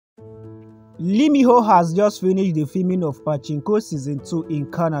Lee Min-ho has just finished the filming of Pachinko Season 2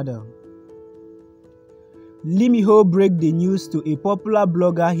 in Canada. Lee Min-ho broke the news to a popular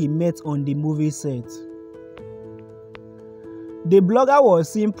blogger he met on the movie set. The blogger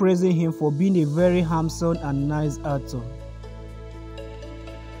was seen praising him for being a very handsome and nice actor.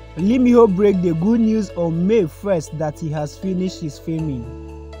 Lee Min-ho broke the good news on May 1st that he has finished his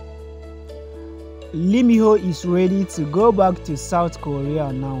filming. Lee Min-ho is ready to go back to South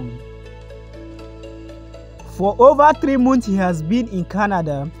Korea now. For over 3 months he has been in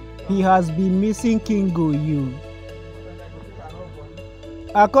Canada. He has been missing Kim Go-eun.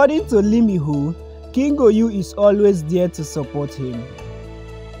 According to Lee Min-ho, Kim Go-eun is always there to support him.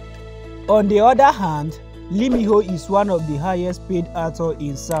 On the other hand, Lee Min-ho is one of the highest paid actors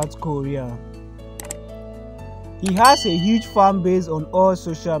in South Korea. He has a huge fan base on all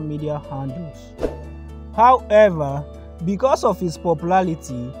social media handles. However, because of his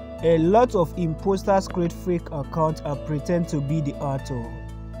popularity, a lot of imposters create fake accounts and pretend to be the actor.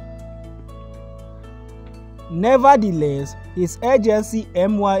 Nevertheless, his agency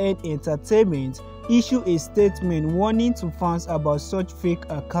MYN Entertainment issued a statement warning to fans about such fake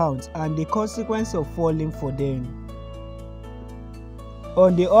accounts and the consequence of falling for them.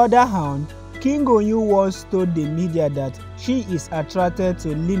 On the other hand, Kim Go-eun once told the media that she is attracted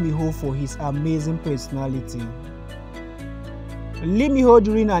to Lee Min-ho for his amazing personality. Lee Min-ho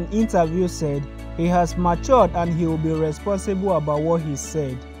during an interview said he has matured and he will be responsible about what he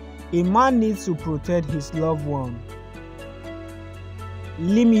said. A man needs to protect his loved one.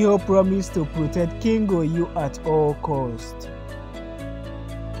 Lee Min-ho promised to protect Kim Go-eun at all costs.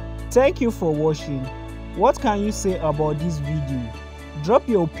 Thank you for watching. What can you say about this video? Drop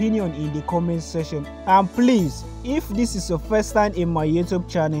your opinion in the comment section, and please, if this is your first time in my YouTube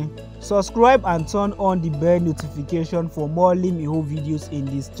channel, subscribe and turn on the bell notification for more Lee Min-ho videos in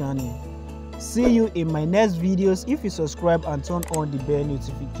this channel. See you in my next videos if you subscribe and turn on the bell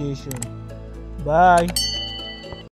notification. Bye.